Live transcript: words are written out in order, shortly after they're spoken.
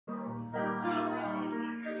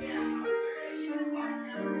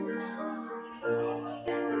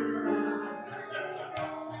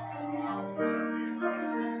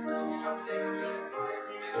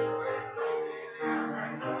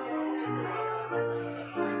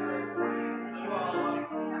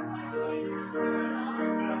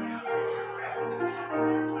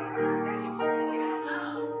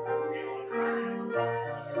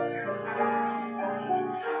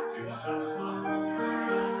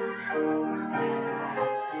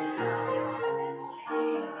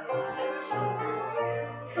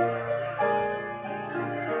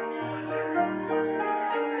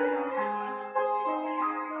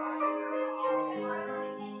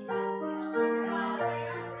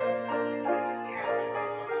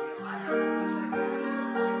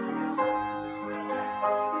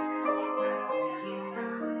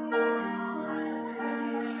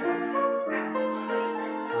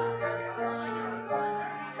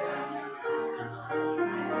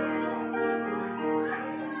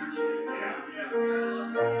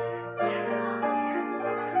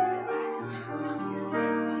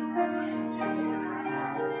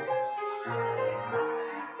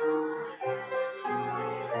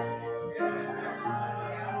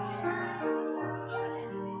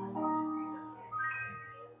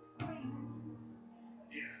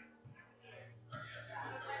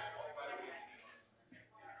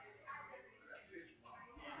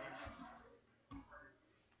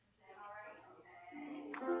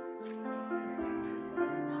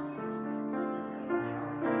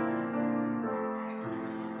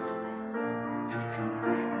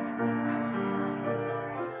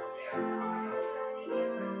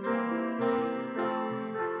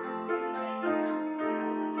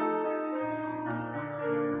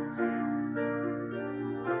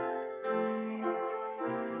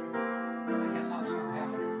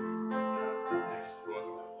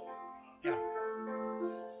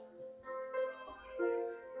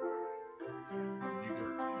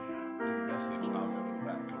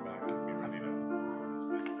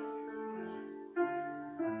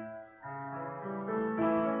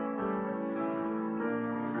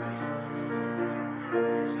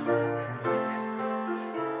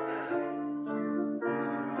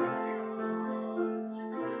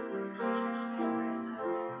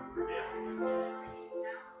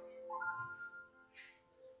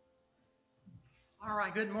All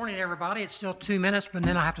right, good morning, everybody. It's still 2 minutes, but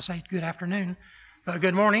then I have to say good afternoon. But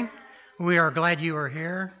good morning. We are glad you are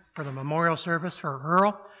here for the memorial service for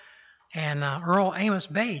Earl and Earl Amos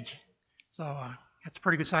Bage. So that's a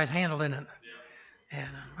pretty good sized handle, isn't it? Yeah.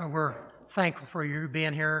 And we're thankful for you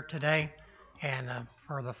being here today and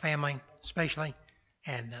for the family especially.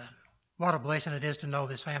 And what a blessing it is to know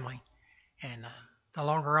this family. And the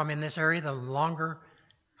longer I'm in this area, the longer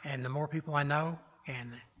and the more people I know.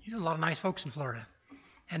 And there's a lot of nice folks in Florida.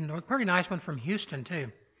 And a pretty nice one from Houston, too.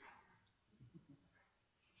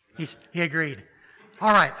 He agreed.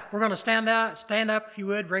 All right, we're going to stand up if you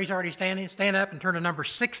would. Ray's already standing. Stand up and turn to number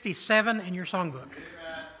 67 in your songbook.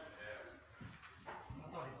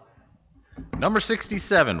 Number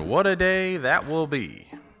 67, What a Day That Will Be.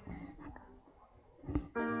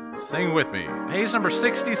 Sing with me. Page number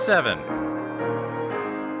 67.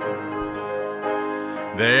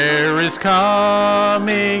 There is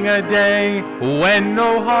coming a day when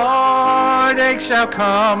no heartache shall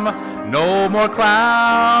come, no more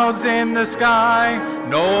clouds in the sky,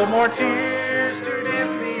 no more tears to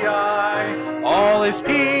dim the eye. All is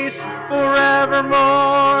peace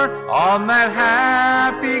forevermore on that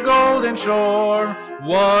happy golden shore.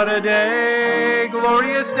 What a day,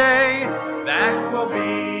 glorious day that will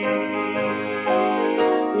be.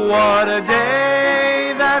 What a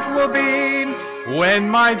day that will be when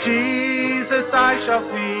my Jesus I shall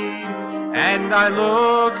see, and I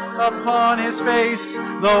look upon his face,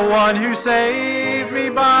 the one who saved me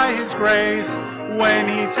by his grace, when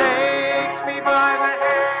he takes me by the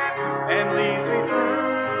hand and leads me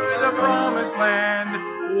through the promised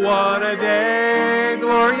land. What a day,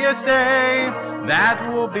 glorious day that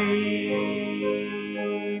will be.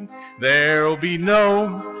 There'll be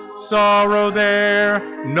no sorrow there,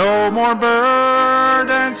 no more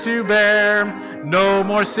burdens to bear, no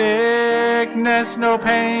more sickness, no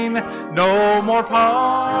pain, no more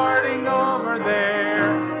parting over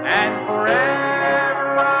there, and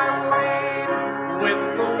forever I will be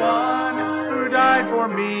with the one who died for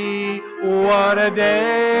me. What a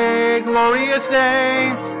day, glorious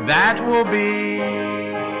day that will be.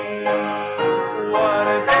 What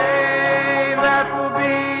a day that will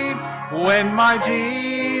be when my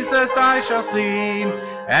Jesus I shall see,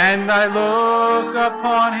 and I look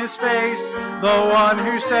upon his face, the one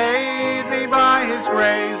who saved me by his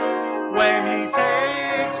grace, when he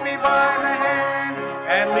takes me by the hand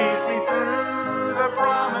and leads me through the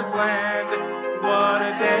promised land. What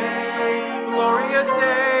a day, glorious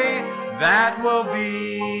day that will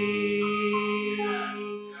be.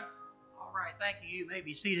 All right, thank you. You may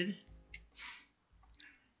be seated.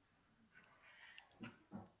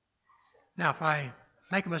 Now, if I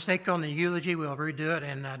make a mistake on the eulogy, we'll redo it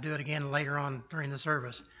and do it again later on during the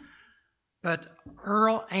service. But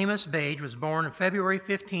Earl Amos Bage was born on February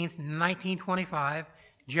 15th, 1925,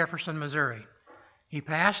 Jefferson, Missouri. He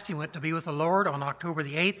went to be with the Lord on October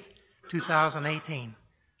the 8th, 2018.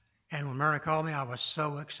 And when Myrna called me, I was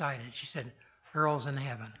so excited. She said, Earl's in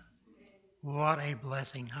heaven. What a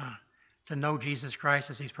blessing, huh? To know Jesus Christ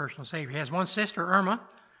as his personal Savior. He has one sister, Irma,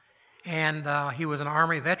 and he was an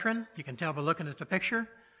Army veteran. You can tell by looking at the picture.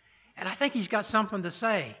 And I think he's got something to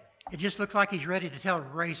say. It just looks like he's ready to tell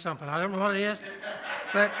Ray something. I don't know what it is,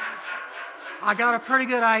 but I got a pretty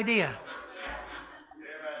good idea.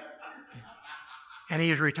 And he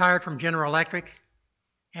was retired from General Electric.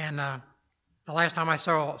 And the last time I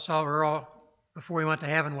saw Earl before he went to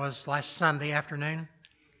heaven was last Sunday afternoon.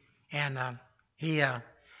 And he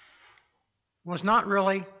was not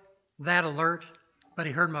really that alert, but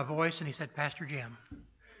he heard my voice and he said, Pastor Jim.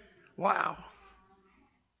 Wow.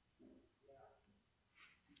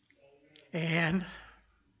 And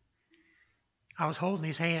I was holding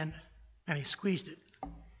his hand and he squeezed it.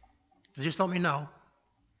 To just let me know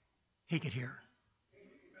he could hear.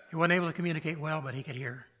 He wasn't able to communicate well, but he could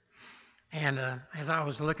hear. And as I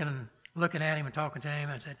was looking at him and talking to him,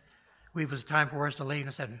 I said, it was time for us to leave. And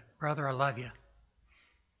I said, brother, I love you.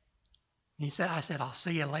 I said, I'll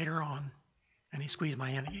see you later on. And he squeezed my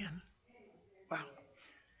hand again. Wow.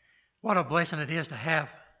 What a blessing it is to have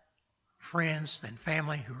friends and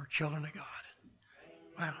family who are children of God.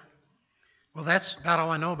 Wow. Well, that's about all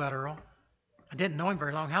I know about Earl. I didn't know him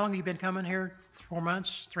very long. How long have you been coming here? 4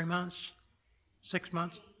 months? 3 months? 6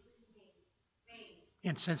 months?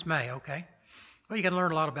 Since May, okay. Well, you can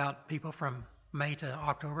learn a lot about people from May to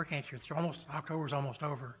October, can't you? October's almost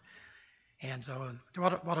over. And so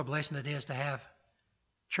what a blessing it is to have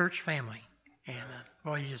church family. And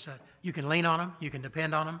you can lean on them, you can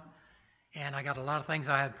depend on them. And I got a lot of things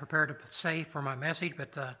I had prepared to say for my message,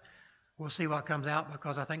 but we'll see what comes out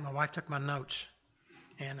because I think my wife took my notes.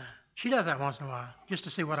 And she does that once in a while, just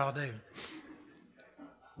to see what I'll do.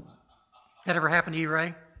 That ever happened to you,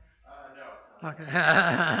 Ray? No. Okay.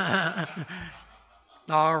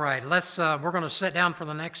 All right. We're going to sit down for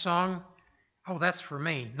the next song. Oh, that's for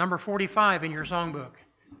me. Number 45 in your songbook.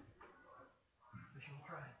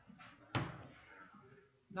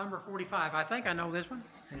 Number 45. I think I know this one.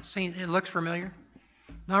 It looks familiar.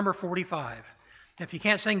 Number 45. If you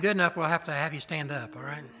can't sing good enough, we'll have to have you stand up, all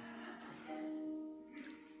right?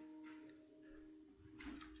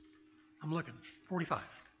 I'm looking. 45.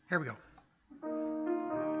 Here we go.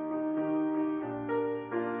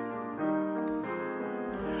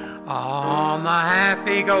 On the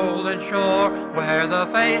happy golden shore, where the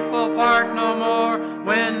faithful part no more,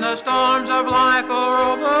 when the storms of life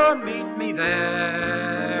are over, meet me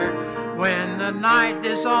there. When the night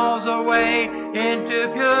dissolves away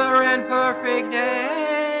into pure and perfect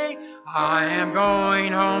day, I am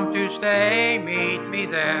going home to stay. Meet me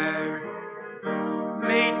there.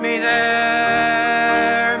 Meet me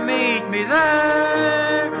there. Meet me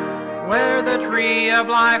there. Where the tree of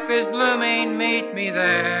life is blooming, meet me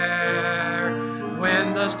there.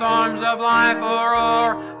 When the storms of life are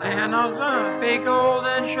o'er, and on the happy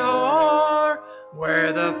golden shore,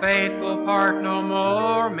 where the faithful part no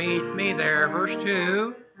more, meet me there. Verse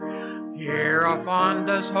 2. Here our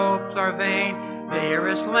fondest hopes are vain,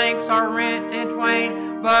 dearest links are rent in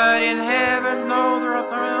twain, but in heaven no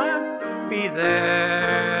there be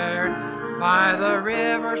there. By the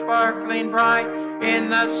river sparkling bright, in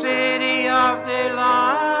the city of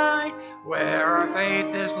delight, where our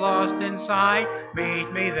faith is lost in sight,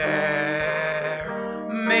 meet me there.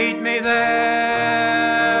 Meet me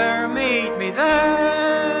there. Meet me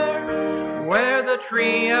there. Where the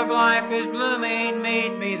tree of life is blooming,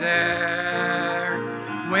 meet me there.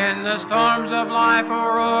 When the storms of life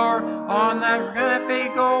are o'er, on that happy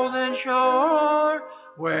golden shore,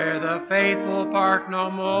 where the faithful part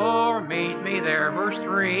no more, meet me there. Verse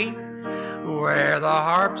 3. Where the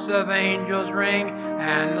harps of angels ring,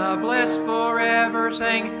 and the bliss forever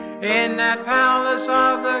sing, in that palace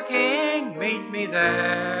of the King, meet me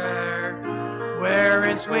there. Where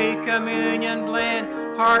in sweet communion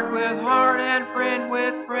blend, heart with heart and friend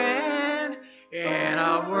with friend, in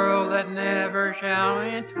a world that never shall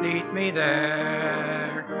end, meet me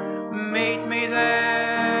there. Meet me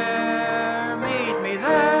there. Meet me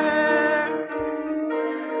there.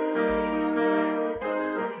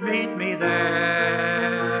 Meet me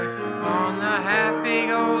there. On the happy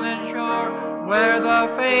golden shore, where the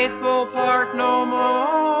faithful part no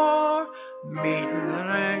more, meet me there.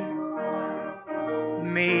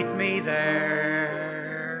 Meet me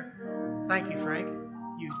there. Thank you, Frank.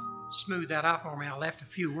 You smoothed that out for me. I left a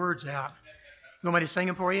few words out. You want me to sing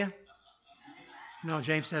them for you? No,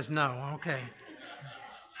 James says no. Okay.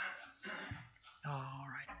 All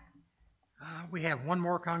right. We have one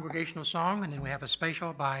more congregational song, and then we have a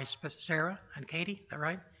special by Sarah and Katie. Is that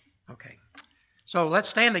right? Okay. So let's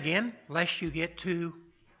stand again, lest you get too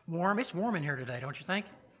warm. It's warm in here today, don't you think?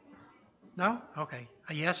 No? Okay.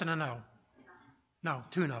 A yes and a no. No,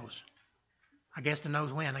 two no's. I guess the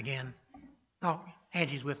no's win again. Oh,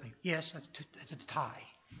 Angie's with me. Yes, that's a tie.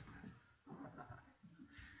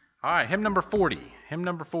 All right, hymn number 40. Hymn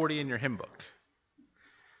number 40 in your hymn book.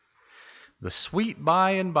 The Sweet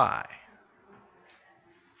By and By.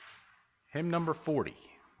 Hymn number 40.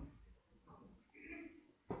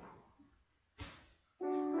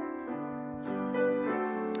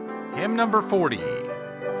 Hymn number 40.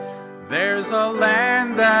 There's a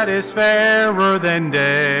land that is fairer than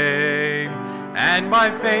day, and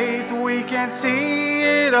by faith we can see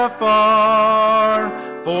it afar,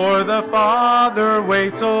 for the Father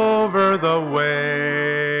waits over the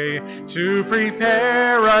way to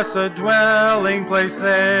prepare us a dwelling place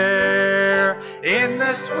there. In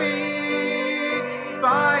the sweet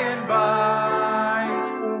by and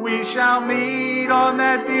by, we shall meet on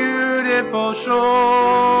that beautiful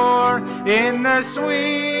shore. In the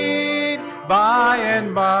sweet by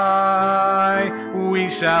and by, we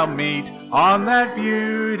shall meet on that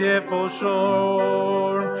beautiful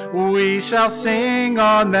shore. We shall sing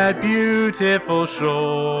on that beautiful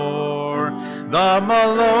shore the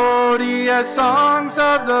melodious songs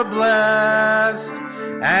of the blessed,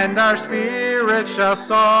 and our spirit shall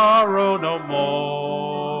sorrow no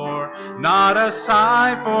more. Not a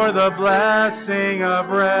sigh for the blessing of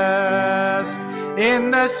rest.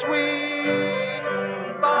 In the sweet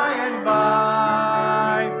by and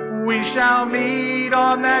by, we shall meet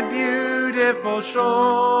on that beautiful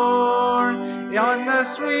shore. On the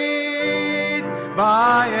sweet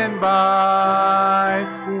by and by,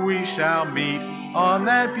 we shall meet on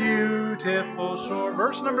that beautiful shore.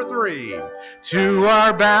 Verse number 3. To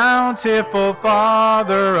our bountiful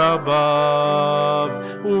Father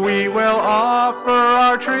above, we will offer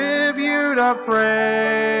our tribute of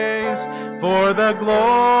praise for the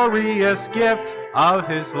glorious gift of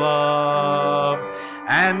His love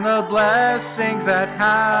and the blessings that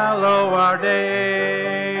hallow our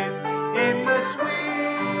days. In the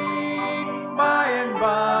sweet by and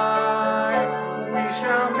by, we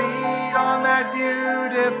shall meet on that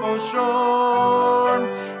beautiful shore.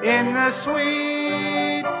 In the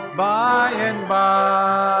sweet by and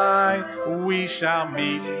by, we shall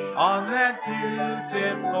meet on that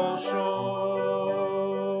beautiful shore.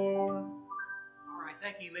 All right,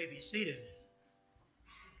 thank you. You may be seated.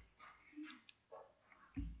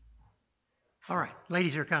 All right,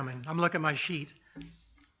 ladies are coming. I'm looking at my sheet.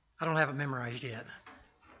 I don't have it memorized yet.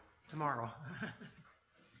 Tomorrow.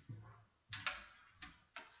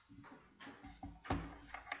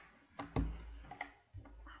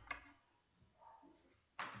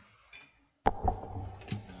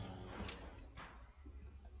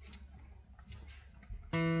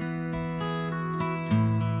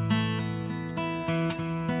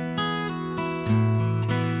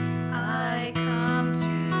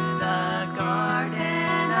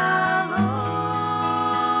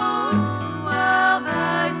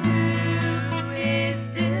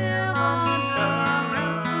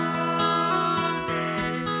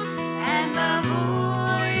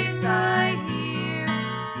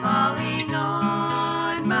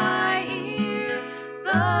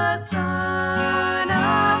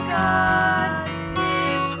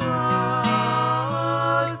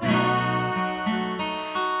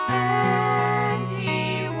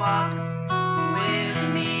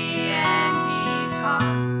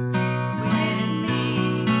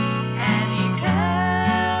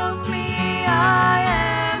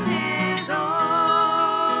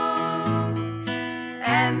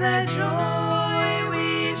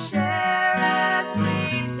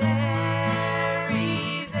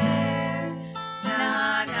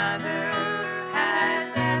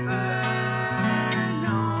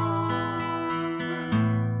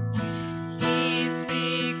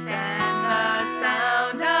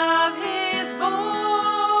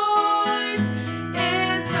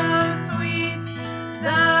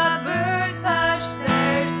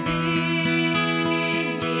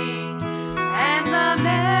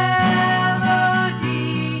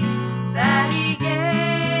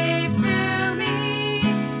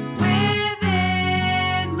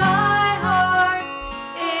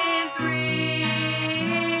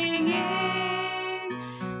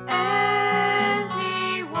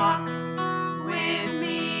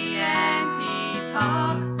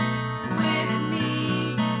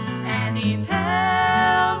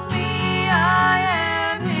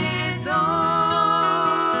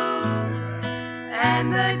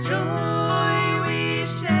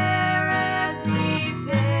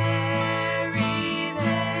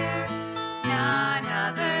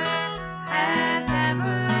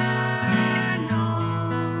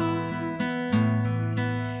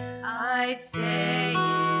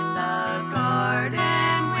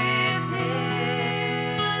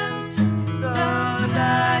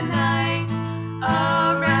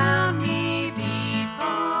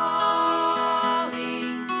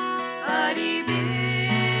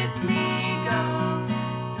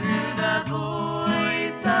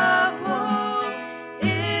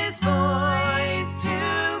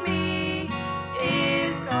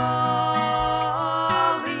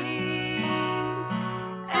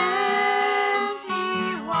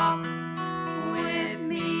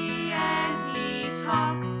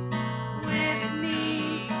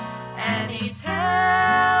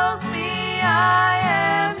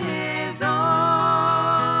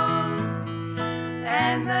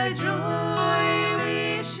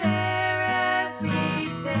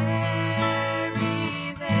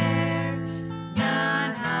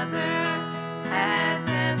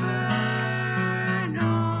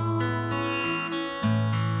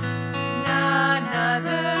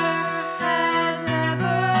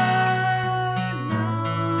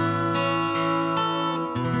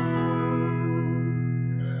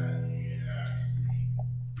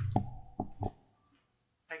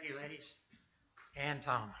 And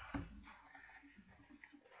Tom.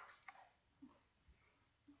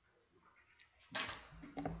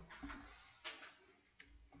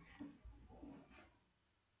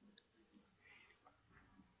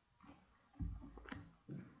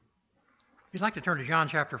 If you'd like to turn to John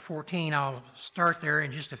chapter 14, I'll start there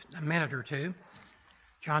in just a minute or two.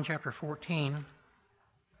 John chapter 14.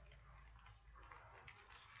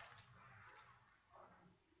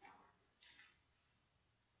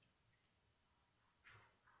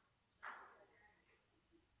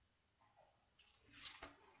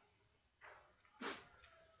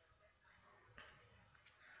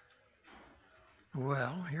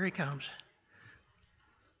 Well, here he comes.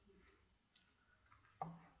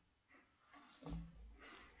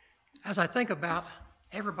 As I think about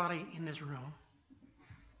everybody in this room,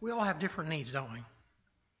 we all have different needs, don't we?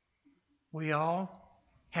 We all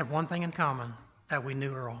have one thing in common, that we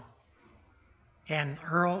knew Earl. And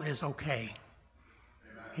Earl is okay.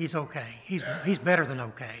 He's okay. He's better than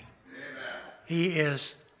okay. He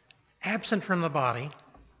is absent from the body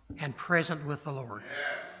and present with the Lord.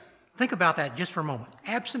 Think about that just for a moment.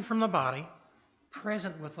 Absent from the body,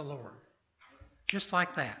 present with the Lord. Just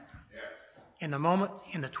like that. In the moment,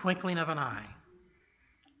 in the twinkling of an eye.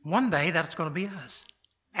 One day, that's going to be us.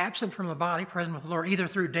 Absent from the body, present with the Lord, either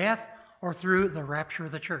through death or through the rapture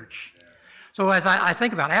of the church. So as I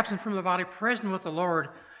think about absent from the body, present with the Lord,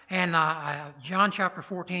 and John chapter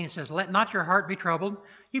 14 says, "Let not your heart be troubled.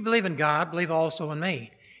 You believe in God, believe also in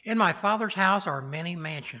me. In my Father's house are many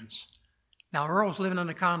mansions." Now, Earl's living in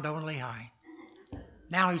a condo in Lehigh.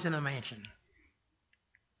 Now he's in a mansion.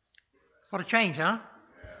 What a change, huh?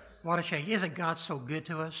 What a change. Isn't God so good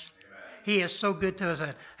to us? He is so good to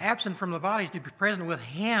us. Absent from the body is to be present with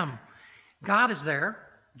Him. God is there.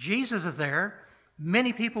 Jesus is there.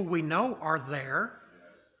 Many people we know are there.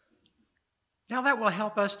 Now that will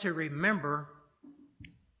help us to remember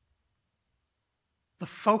the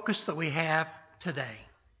focus that we have today.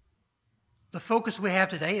 The focus we have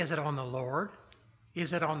today, is it on the Lord?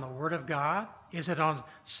 Is it on the Word of God? Is it on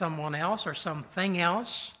someone else or something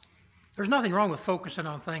else? There's nothing wrong with focusing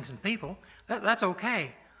on things and people. That's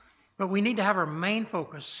okay. But we need to have our main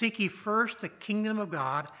focus. Seek ye first the kingdom of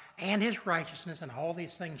God and His righteousness, and all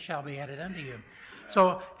these things shall be added unto you.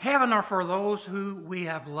 So heaven are for those who we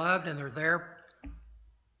have loved, and they're there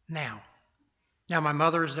now. Now my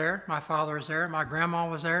mother is there, my father is there, my grandma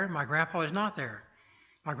was there, my grandpa is not there.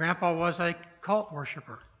 My grandpa was a cult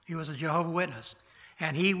worshiper. He was a Jehovah's Witness.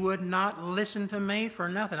 And he would not listen to me for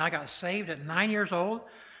nothing. I got saved at 9 years old.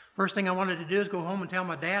 First thing I wanted to do is go home and tell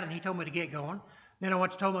my dad, and he told me to get going. Then I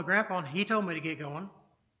went to tell my grandpa, and he told me to get going.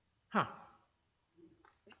 Huh.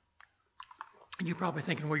 And you're probably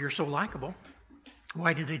thinking, well, you're so likable.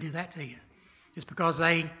 Why did they do that to you? It's because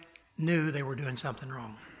they knew they were doing something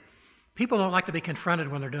wrong. People don't like to be confronted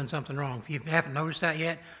when they're doing something wrong. If you haven't noticed that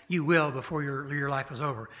yet, you will before your life is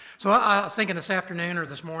over. So I was thinking this afternoon or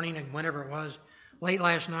this morning, and whenever it was, late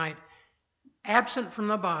last night, absent from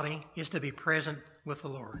the body is to be present with the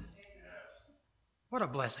Lord. What a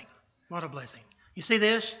blessing. What a blessing. You see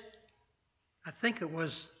this? I think it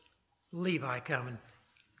was Levi coming.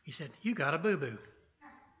 He said, "You got a boo-boo."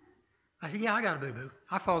 I said, "Yeah, I got a boo-boo.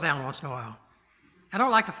 I fall down once in a while. I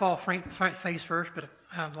don't like to fall face first, but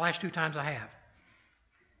the last 2 times I have."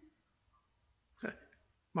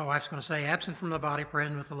 My wife's going to say, absent from the body,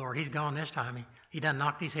 present with the Lord. He's gone this time. He done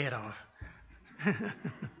knocked his head off.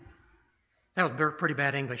 That was pretty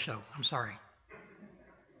bad English, though. I'm sorry.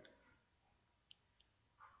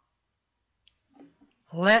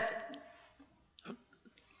 Let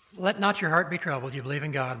not your heart be troubled. You believe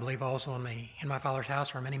in God, believe also in me. In my Father's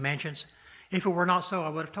house are many mansions. If it were not so, I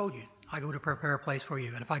would have told you. I go to prepare a place for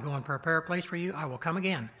you. And if I go and prepare a place for you, I will come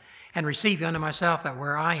again and receive you unto myself, that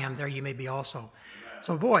where I am, there you may be also.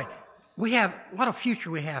 So, boy, what a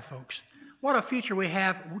future we have, folks. What a future we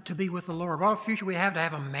have to be with the Lord. What a future we have to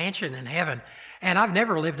have a mansion in heaven. And I've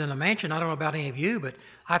never lived in a mansion. I don't know about any of you, but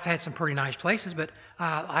I've had some pretty nice places, but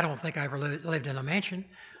I don't think I ever lived in a mansion.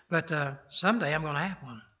 But someday I'm going to have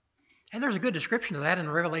one. And there's a good description of that in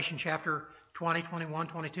Revelation chapter 20, 21,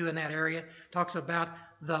 22, in that area. It talks about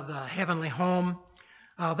the heavenly home.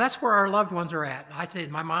 That's where our loved ones are at. I say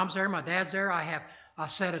my mom's there, my dad's there. I have a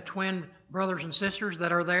set of twin brothers and sisters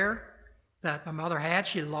that are there that my mother had.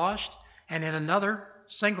 She lost. And then another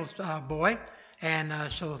single boy.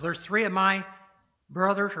 And so there's 3 of my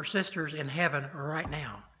brothers or sisters in heaven right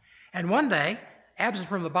now. And one day, absent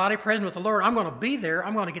from the body, present with the Lord, I'm going to be there.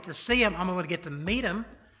 I'm going to get to see Him. I'm going to get to meet Him.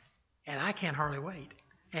 And I can't hardly wait.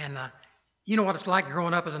 And you know what it's like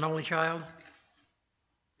growing up as an only child?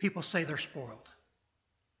 People say they're spoiled.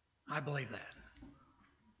 I believe that.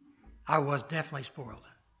 I was definitely spoiled.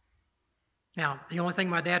 Now, the only thing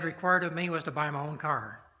my dad required of me was to buy my own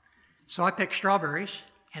car. So I picked strawberries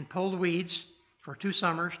and pulled weeds for 2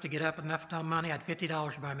 summers to get up enough money. I had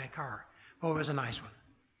 $50 to buy me a car. Oh, it was a nice one.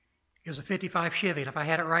 It was a 55 Chevy, and if I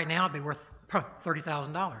had it right now, it'd be worth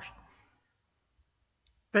 $30,000.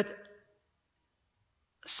 But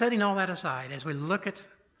setting all that aside, as we look at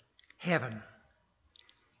heaven,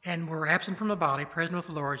 and we're absent from the body, present with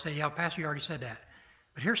the Lord, say, "Yeah, Pastor, you already said that."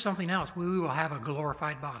 But here's something else. We will have a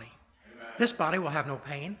glorified body. Amen. This body will have no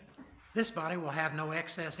pain. This body will have no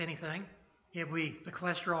excess anything. The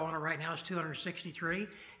cholesterol on it right now is 263,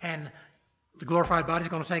 and the glorified body is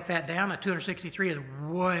going to take that down. At 263 is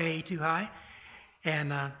way too high. And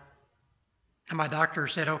my doctor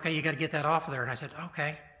said, okay, you got to get that off of there. And I said,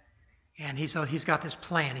 okay. And he's got this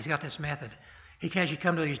plan. He's got this method. He has you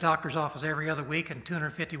come to his doctor's office every other week and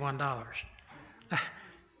 $251. I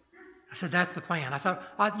said, that's the plan. I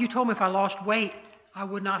thought, you told me if I lost weight, I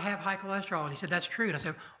would not have high cholesterol. And he said, that's true. And I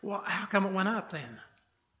said, well, how come it went up then?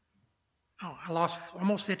 Oh, I lost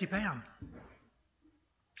almost 50 pounds.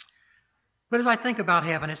 But as I think about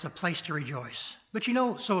heaven, it's a place to rejoice. But you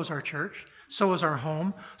know, so is our church. So is our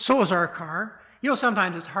home. So is our car. You know,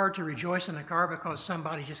 sometimes it's hard to rejoice in the car because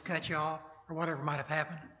somebody just cut you off or whatever might have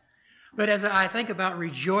happened. But as I think about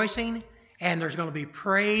rejoicing, and there's going to be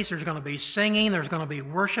praise, there's going to be singing, there's going to be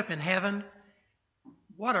worship in heaven,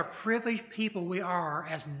 what a privileged people we are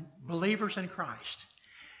as believers in Christ.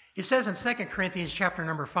 It says in 2 Corinthians chapter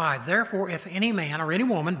number 5, therefore, if any man or any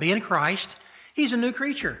woman be in Christ, he's a new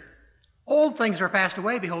creature. Old things are passed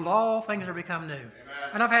away. Behold, all things are become new. Amen.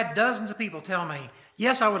 And I've had dozens of people tell me,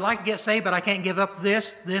 yes, I would like to get saved, but I can't give up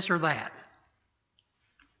this, or that.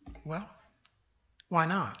 Well, why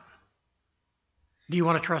not? Do you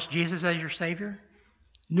want to trust Jesus as your Savior?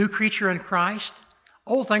 New creature in Christ?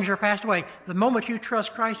 Old things are passed away. The moment you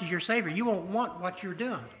trust Christ as your Savior, you won't want what you're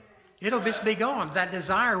doing. It'll just be gone. That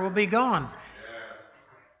desire will be gone. Yes.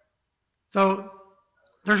 So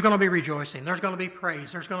there's going to be rejoicing. There's going to be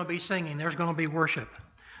praise. There's going to be singing. There's going to be worship.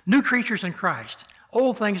 New creatures in Christ.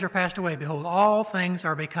 Old things are passed away. Behold, all things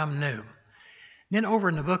are become new. Then over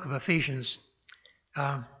in the book of Ephesians,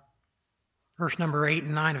 verse number 8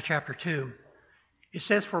 and 9 of chapter 2, it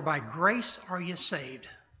says, for by grace are you saved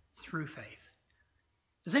through faith.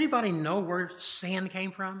 Does anybody know where sin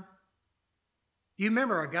came from? Do you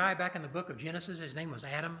remember a guy back in the book of Genesis? His name was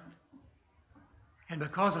Adam. And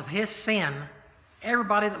because of his sin,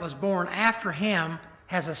 everybody that was born after him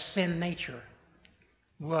has a sin nature.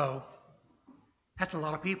 Whoa. That's a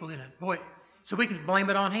lot of people, isn't it? Boy, so we can blame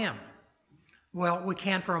it on him. Well, we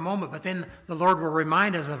can for a moment, but then the Lord will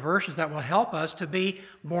remind us of verses that will help us to be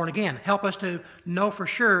born again. Help us to know for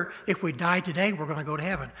sure if we die today, we're going to go to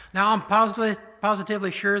heaven. Now, I'm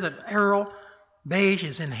positively sure that Earl, Bage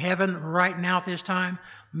is in heaven right now at this time.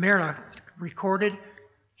 Myrna recorded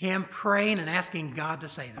him praying and asking God to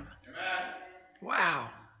save him. Amen. Wow.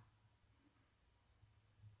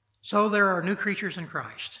 So there are new creatures in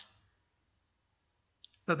Christ.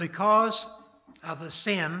 But because of the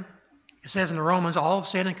sin, it says in the Romans, all have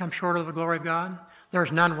sinned and come short of the glory of God. There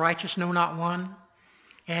is none righteous, no, not one.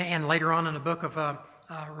 And later on in the book of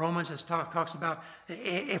Romans, it talks about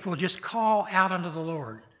if we'll just call out unto the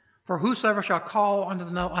Lord. For whosoever shall call unto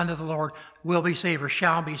the Lord will be saved or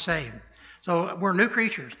shall be saved. So we're new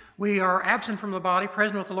creatures. We are absent from the body,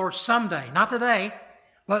 present with the Lord someday. Not today,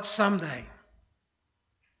 but someday.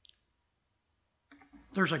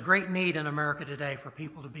 There's a great need in America today for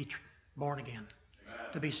people to be born again,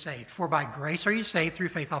 to be saved. For by grace are you saved through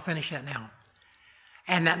faith. I'll finish that now.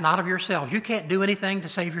 And that not of yourselves. You can't do anything to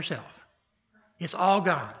save yourself. It's all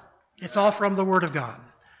God. It's all from the Word of God.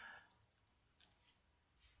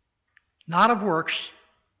 Not of works,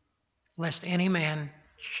 lest any man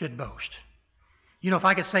should boast. You know, if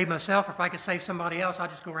I could save myself or if I could save somebody else,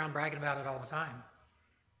 I'd just go around bragging about it all the time.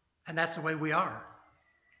 And that's the way we are.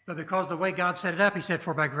 But because the way God set it up, He said,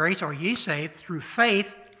 for by grace are ye saved through faith,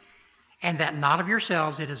 and that not of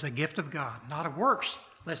yourselves, it is a gift of God, not of works,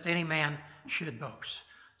 lest any man should boast.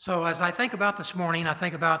 So as I think about this morning, I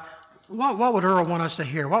think about what would Earl want us to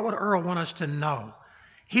hear? What would Earl want us to know?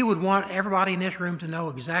 He would want everybody in this room to know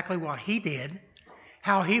exactly what he did,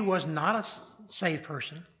 how he was not a saved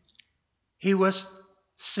person. He was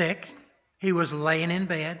sick. He was laying in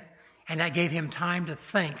bed, and that gave him time to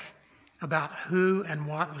think about who and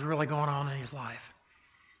what was really going on in his life.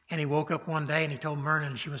 And he woke up one day and he told Myrna,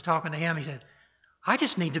 and she was talking to him, he said, I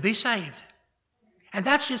just need to be saved. And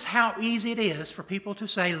that's just how easy it is for people to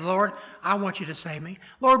say, Lord, I want you to save me.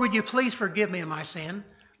 Lord, would you please forgive me of my sin?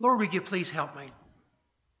 Lord, would you please help me?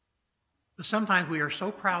 But sometimes we are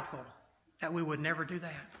so proudful that we would never do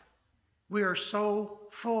that. We are so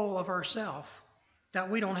full of ourselves that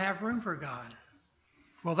we don't have room for God.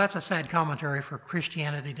 Well, that's a sad commentary for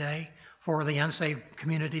Christianity today, for the unsaved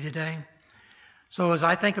community today. So as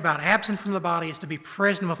I think about absent from the body is to be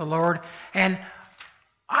present with the Lord, and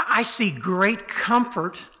I see great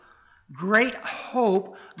comfort, great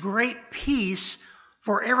hope, great peace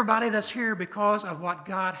for everybody that's here because of what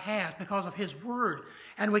God has, because of His Word.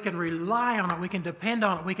 And we can rely on it, we can depend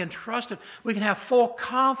on it, we can trust it, we can have full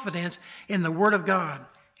confidence in the Word of God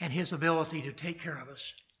and His ability to take care of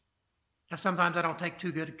us. Now, sometimes I don't take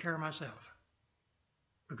too good care of myself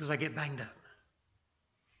because I get banged up.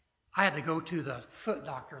 I had to go to the foot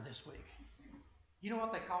doctor this week. You know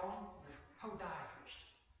what they call them? Podiatrist.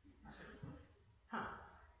 I said, huh.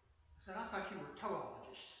 I said, I thought you were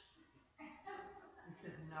toologist. He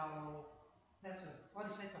said, no. That's what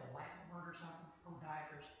do you say, it's a Latin word or something?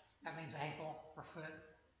 Podiatrist. That means ankle or foot.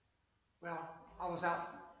 Well, I was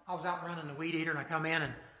out running the weed eater, and I come in,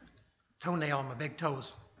 and toenail on my big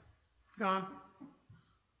toes gone.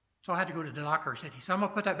 So I had to go to the doctor. He said, I'm going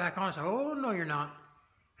to put that back on. I said, oh, no, you're not.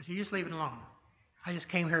 I said, you just leave it alone. I just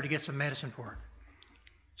came here to get some medicine for it.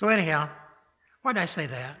 So anyhow, why did I say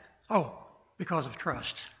that? Oh, because of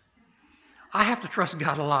trust. I have to trust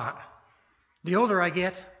God a lot. The older I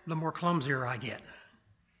get, the more clumsier I get.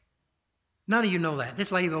 None of you know that.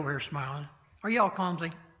 This lady over here smiling. Are you all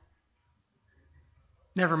clumsy?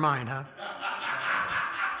 Never mind, huh?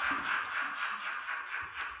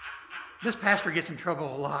 This pastor gets in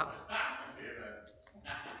trouble a lot.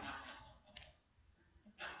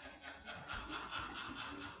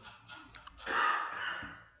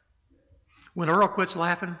 When Earl quits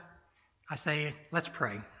laughing, I say, let's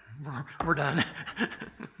pray. We're done.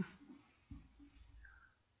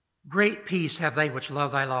 Great peace have they which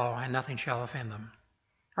love thy law, and nothing shall offend them.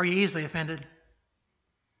 Are you easily offended?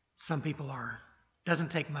 Some people are.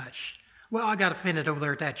 Doesn't take much. Well, I got offended over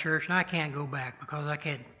there at that church, and I can't go back because I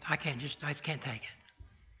just can't take it.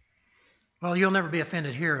 Well, you'll never be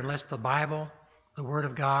offended here unless the Bible, the Word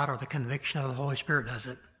of God, or the conviction of the Holy Spirit does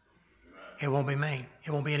it. It won't be me.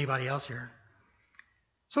 It won't be anybody else here.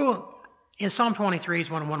 So, in Psalm 23 is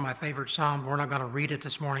one of my favorite Psalms. We're not going to read it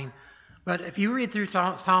this morning. But if you read through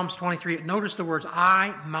Psalms 23, notice the words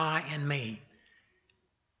I, my, and me.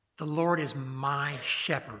 The Lord is my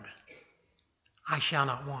shepherd. I shall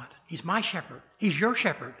not want. He's my shepherd. He's your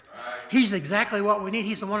shepherd. He's exactly what we need.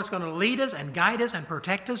 He's the one that's going to lead us and guide us and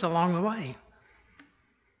protect us along the way.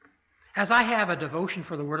 As I have a devotion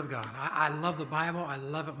for the Word of God, I love the Bible. I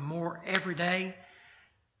love it more every day.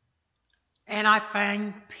 And I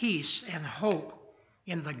find peace and hope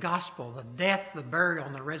in the gospel, the death, the burial,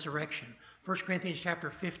 and the resurrection. 1 Corinthians chapter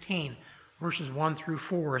 15, verses 1 through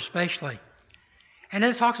 4 especially. And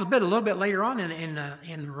then it talks a little bit later on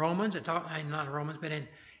in Romans, not Romans, but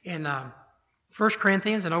in 1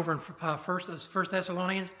 Corinthians and over in 1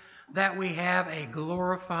 Thessalonians, that we have a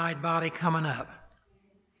glorified body coming up.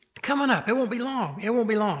 Coming up. It won't be long. It won't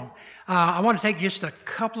be long. I want to take just a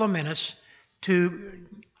couple of minutes to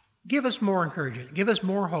give us more encouragement, give us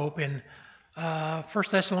more hope in 1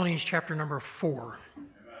 Thessalonians chapter number 4.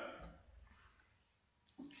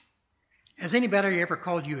 Has anybody ever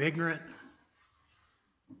called you ignorant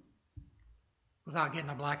without getting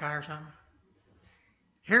a black eye or something?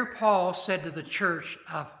 Here Paul said to the church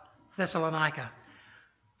of Thessalonica,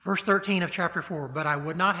 verse 13 of chapter 4, but I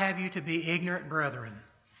would not have you to be ignorant, brethren.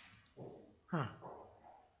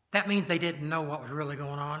 That means they didn't know what was really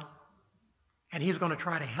going on, and he was going to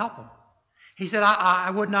try to help them. He said,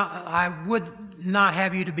 I would not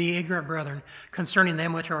have you to be ignorant, brethren, concerning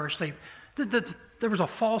them which are asleep. There was a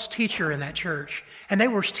false teacher in that church, and they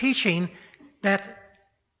were teaching that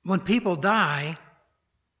when people die,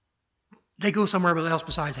 they go somewhere else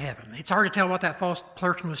besides heaven. It's hard to tell what that false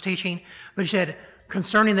person was teaching, but he said,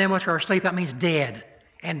 concerning them which are asleep, that means dead,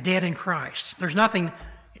 and dead in Christ. There's nothing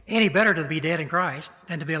any better to be dead in Christ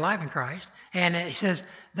than to be alive in Christ. And he says,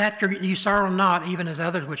 that you sorrow not, even as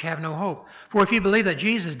others which have no hope. For if you believe that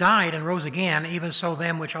Jesus died and rose again, even so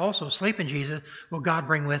them which also sleep in Jesus will God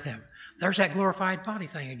bring with him. There's that glorified body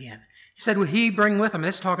thing again. He said, will he bring with him?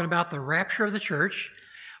 This is talking about the rapture of the church.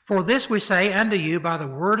 For this we say unto you by the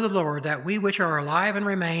word of the Lord, that we which are alive and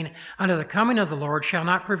remain unto the coming of the Lord shall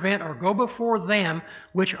not prevent or go before them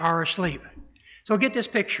which are asleep. So get this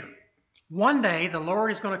picture. One day the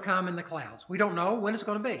Lord is going to come in the clouds. We don't know when it's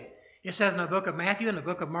going to be. It says in the book of Matthew and the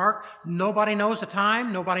book of Mark, nobody knows the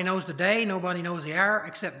time, nobody knows the day, nobody knows the hour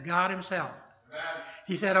except God himself. Amen.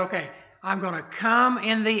 He said, okay, I'm going to come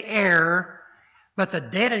in the air, but the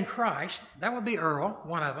dead in Christ, that would be Earl,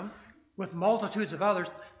 one of them, with multitudes of others,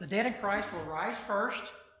 the dead in Christ will rise first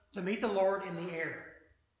to meet the Lord in the air.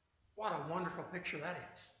 What a wonderful picture that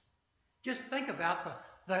is. Just think about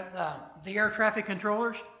the air traffic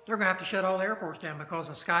controllers. They're going to have to shut all the airports down because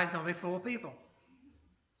the sky's going to be full of people.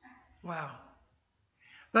 Wow.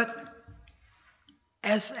 But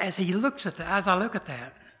as I look at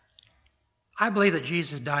that, I believe that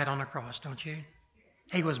Jesus died on the cross, don't you?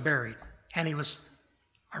 He was buried, and he was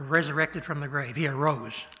resurrected from the grave. He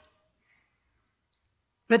arose.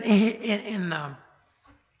 But in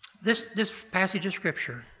this passage of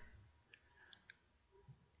Scripture,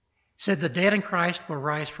 said the dead in Christ will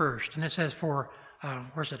rise first. And it says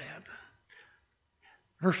where's it at?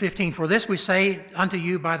 Verse 15, for this we say unto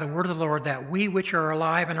you by the word of the Lord, that we which are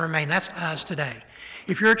alive and remain, that's us today.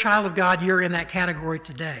 If you're a child of God, you're in that category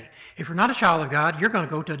today. If you're not a child of God, you're going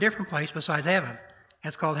to go to a different place besides heaven.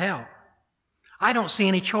 That's called hell. I don't see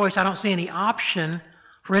any choice. I don't see any option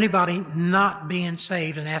for anybody not being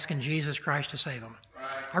saved and asking Jesus Christ to save them.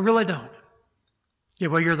 Right. I really don't. Yeah,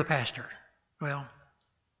 well, you're the pastor. Well,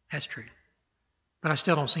 that's true. But I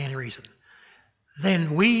still don't see any reason.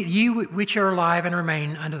 Then you which are alive and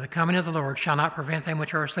remain unto the coming of the Lord shall not prevent them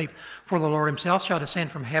which are asleep. For the Lord himself shall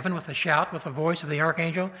descend from heaven with a shout, with the voice of the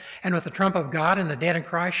archangel, and with the trump of God, and the dead in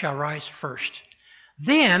Christ shall rise first.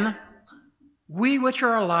 Then we which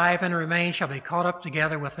are alive and remain shall be caught up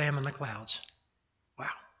together with them in the clouds. Wow.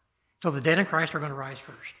 So the dead in Christ are going to rise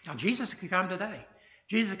first. Now Jesus could come today.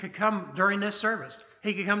 Jesus could come during this service.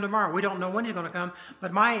 He could come tomorrow. We don't know when he's going to come.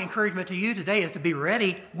 But my encouragement to you today is to be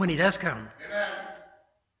ready when he does come. Amen.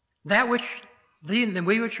 Then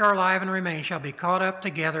we which are alive and remain shall be caught up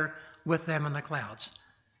together with them in the clouds.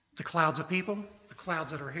 The clouds of people, the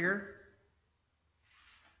clouds that are here.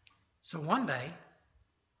 So one day,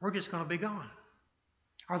 we're just going to be gone.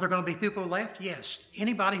 Are there going to be people left? Yes.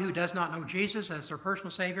 Anybody who does not know Jesus as their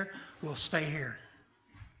personal Savior will stay here.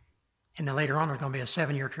 And then later on, there's going to be a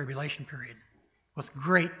 7-year tribulation period with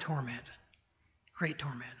great torment. Great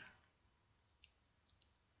torment.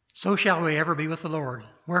 So shall we ever be with the Lord.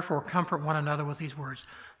 Wherefore, comfort one another with these words.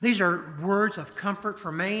 These are words of comfort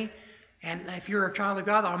for me. And if you're a child of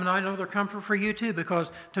God, I know they're comfort for you too, because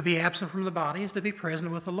to be absent from the body is to be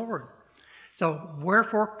present with the Lord. So,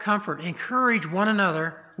 wherefore, comfort. Encourage one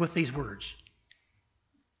another with these words.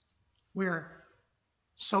 We are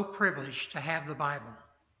so privileged to have the Bible,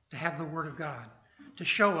 to have the Word of God, to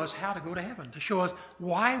show us how to go to heaven, to show us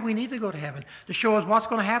why we need to go to heaven, to show us what's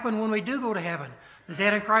going to happen when we do go to heaven. The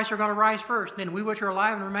dead in Christ are going to rise first. Then we which are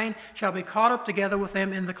alive and remain shall be caught up together with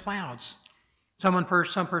them in the clouds. Some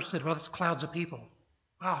person said, well, it's clouds of people.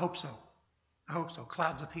 Well, I hope so. I hope so.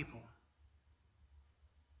 Clouds of people.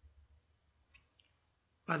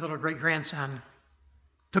 My little great-grandson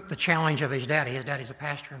took the challenge of his daddy. His daddy's a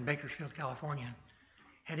pastor in Bakersfield, California.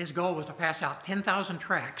 And his goal was to pass out 10,000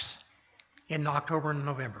 tracts in October and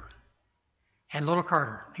November. And little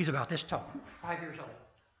Carter, he's about this tall, 5 years old.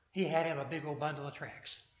 He had him a big old bundle of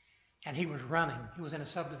tracts. And he was running. He was in a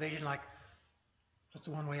subdivision like, what's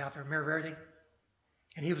the one way out there, Mira Verde?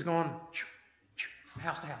 And he was going from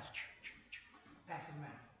house to house, passing them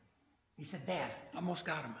out. He said, Dad, almost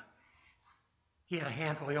got him. He had a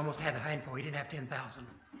handful. He almost had a handful. He didn't have 10,000.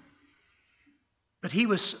 But he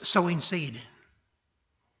was sowing seed.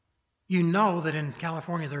 You know that in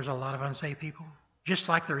California there's a lot of unsaved people, just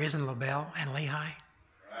like there is in LaBelle and Lehigh.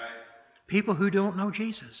 Right. People who don't know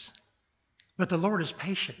Jesus. But the Lord is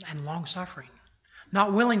patient and long-suffering,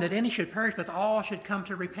 not willing that any should perish, but all should come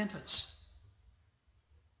to repentance.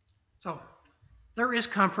 So there is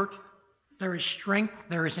comfort, there is strength,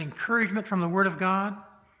 there is encouragement from the Word of God.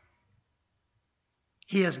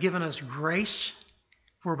 He has given us grace,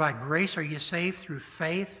 for by grace are you saved through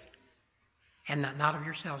faith, and not of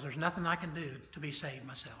yourselves. There's nothing I can do to be saved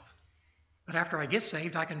myself. But after I get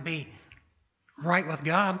saved, I can be right with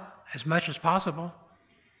God as much as possible.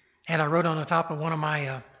 And I wrote on the top of one of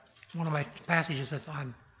my passages that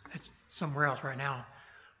it's somewhere else right now.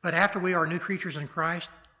 But after we are new creatures in Christ,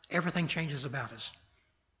 everything changes about us.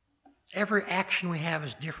 Every action we have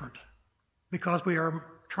is different because we are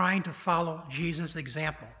trying to follow Jesus'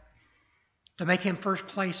 example, to make him first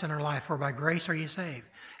place in our life. For by grace are you saved,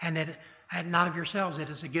 and that not of yourselves, it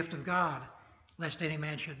is a gift of God, lest any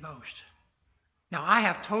man should boast. Now, I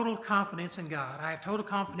have total confidence in God. I have total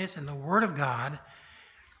confidence in the Word of God,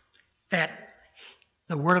 that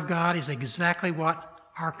the Word of God is exactly what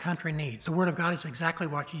our country needs. The Word of God is exactly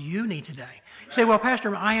what you need today. You say, well,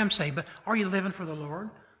 Pastor, I am saved, but are you living for the Lord?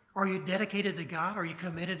 Are you dedicated to God? Are you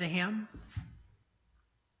committed to Him?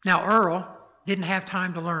 Now, Earl didn't have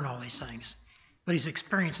time to learn all these things, but he's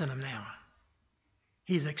experiencing them now.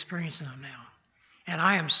 He's experiencing them now. And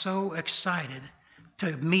I am so excited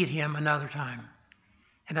to meet him another time.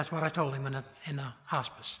 And that's what I told him in the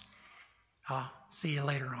hospice. I'll see you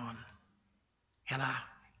later on. And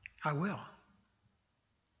I will.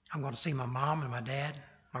 I'm going to see my mom and my dad,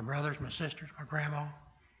 my brothers, my sisters, my grandma,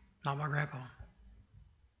 not my grandpa.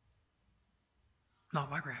 Not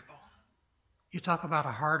my grandpa. You talk about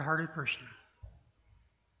a hard-hearted person.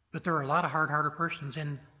 But there are a lot of hard-hearted persons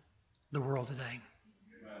in the world today.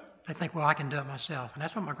 They think, well, I can do it myself. And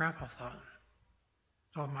that's what my grandpa thought.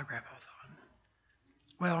 That's what my grandpa thought.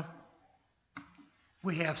 Well,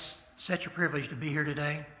 we have such a privilege to be here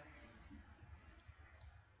today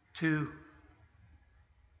to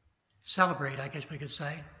celebrate, I guess we could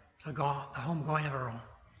say, the homegoing of Earl.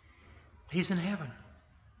 He's in heaven.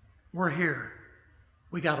 We're here.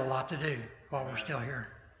 We got a lot to do while we're still here.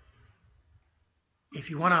 If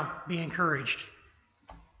you want to be encouraged,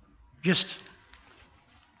 just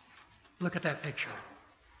look at that picture.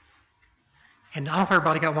 And I don't know if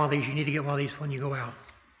everybody got one of these. You need to get one of these when you go out.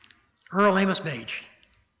 Earl Amos Bage.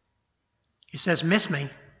 He says, miss me,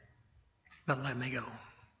 but let me go.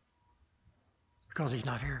 Because he's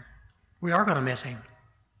not here. We are going to miss him.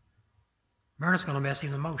 Myrna's going to miss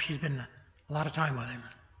him the most. She's been a lot of time with him.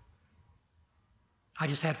 I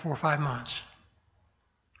just had 4 or 5 months.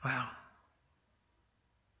 Wow.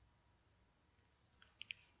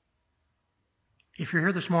 If you're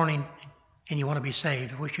here this morning and you want to be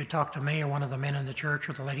saved, I wish you'd talk to me or one of the men in the church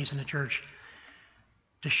or the ladies in the church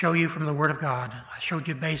to show you from the Word of God. I showed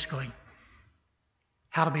you basically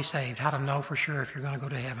how to be saved, how to know for sure if you're going to go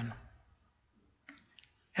to heaven.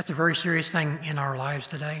 That's a very serious thing in our lives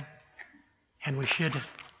today, and we should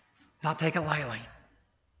not take it lightly,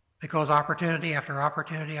 because opportunity after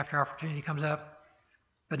opportunity after opportunity comes up,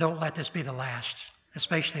 but don't let this be the last,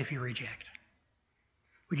 especially if you reject.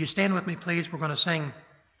 Would you stand with me, please? We're going to sing.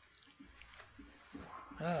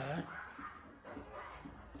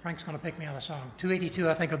 Frank's going to pick me out a song. 282,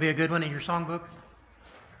 I think, will be a good one in your songbook.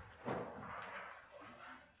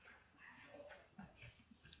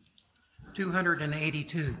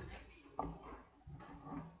 $282.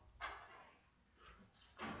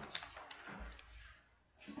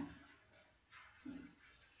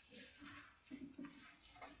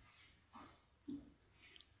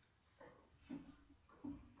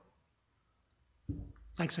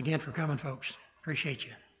 Thanks again for coming, folks. Appreciate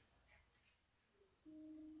you.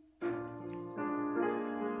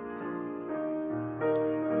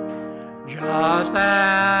 Just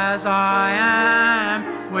as I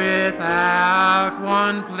am, without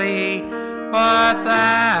one plea, but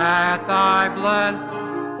that thy blood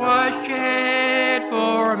was shed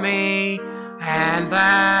for me, and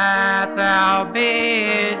that thou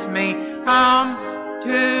bidst me come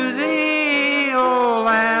to thee, O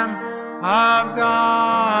Lamb of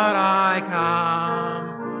God, I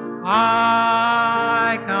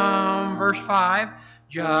come. Verse 5,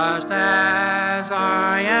 just as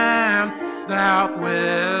I am, thou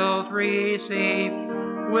wilt receive,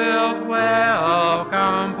 wilt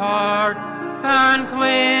welcome, pardon,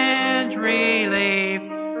 cleanse, relief,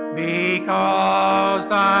 because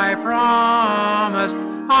thy promise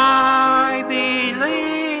I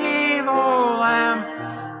believe, O Lamb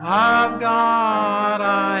of God,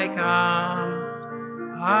 I come.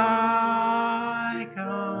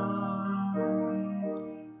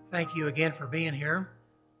 Thank you again for being here.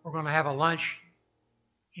 We're going to have a lunch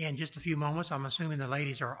in just a few moments. I'm assuming the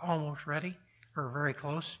ladies are almost ready or very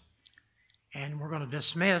close. And we're going to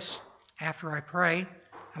dismiss after I pray.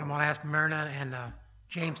 And I'm going to ask Myrna and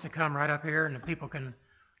James to come right up here, and the people can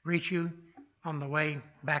greet you on the way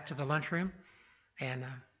back to the lunchroom. And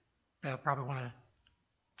they'll probably want to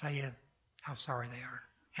tell you how sorry they are.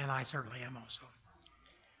 And I certainly am also.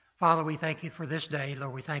 Father, we thank you for this day.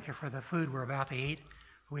 Lord, we thank you for the food we're about to eat.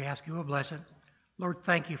 We ask you to bless it. Lord,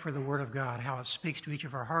 thank you for the Word of God, how it speaks to each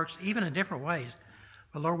of our hearts, even in different ways.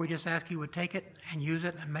 But Lord, we just ask you would take it and use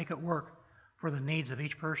it and make it work for the needs of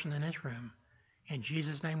each person in this room. In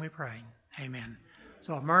Jesus' name we pray. Amen.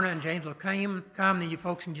 So if Myrna and James will come, then you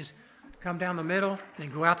folks can just come down the middle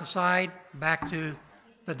and go out the side back to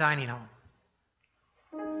the dining hall.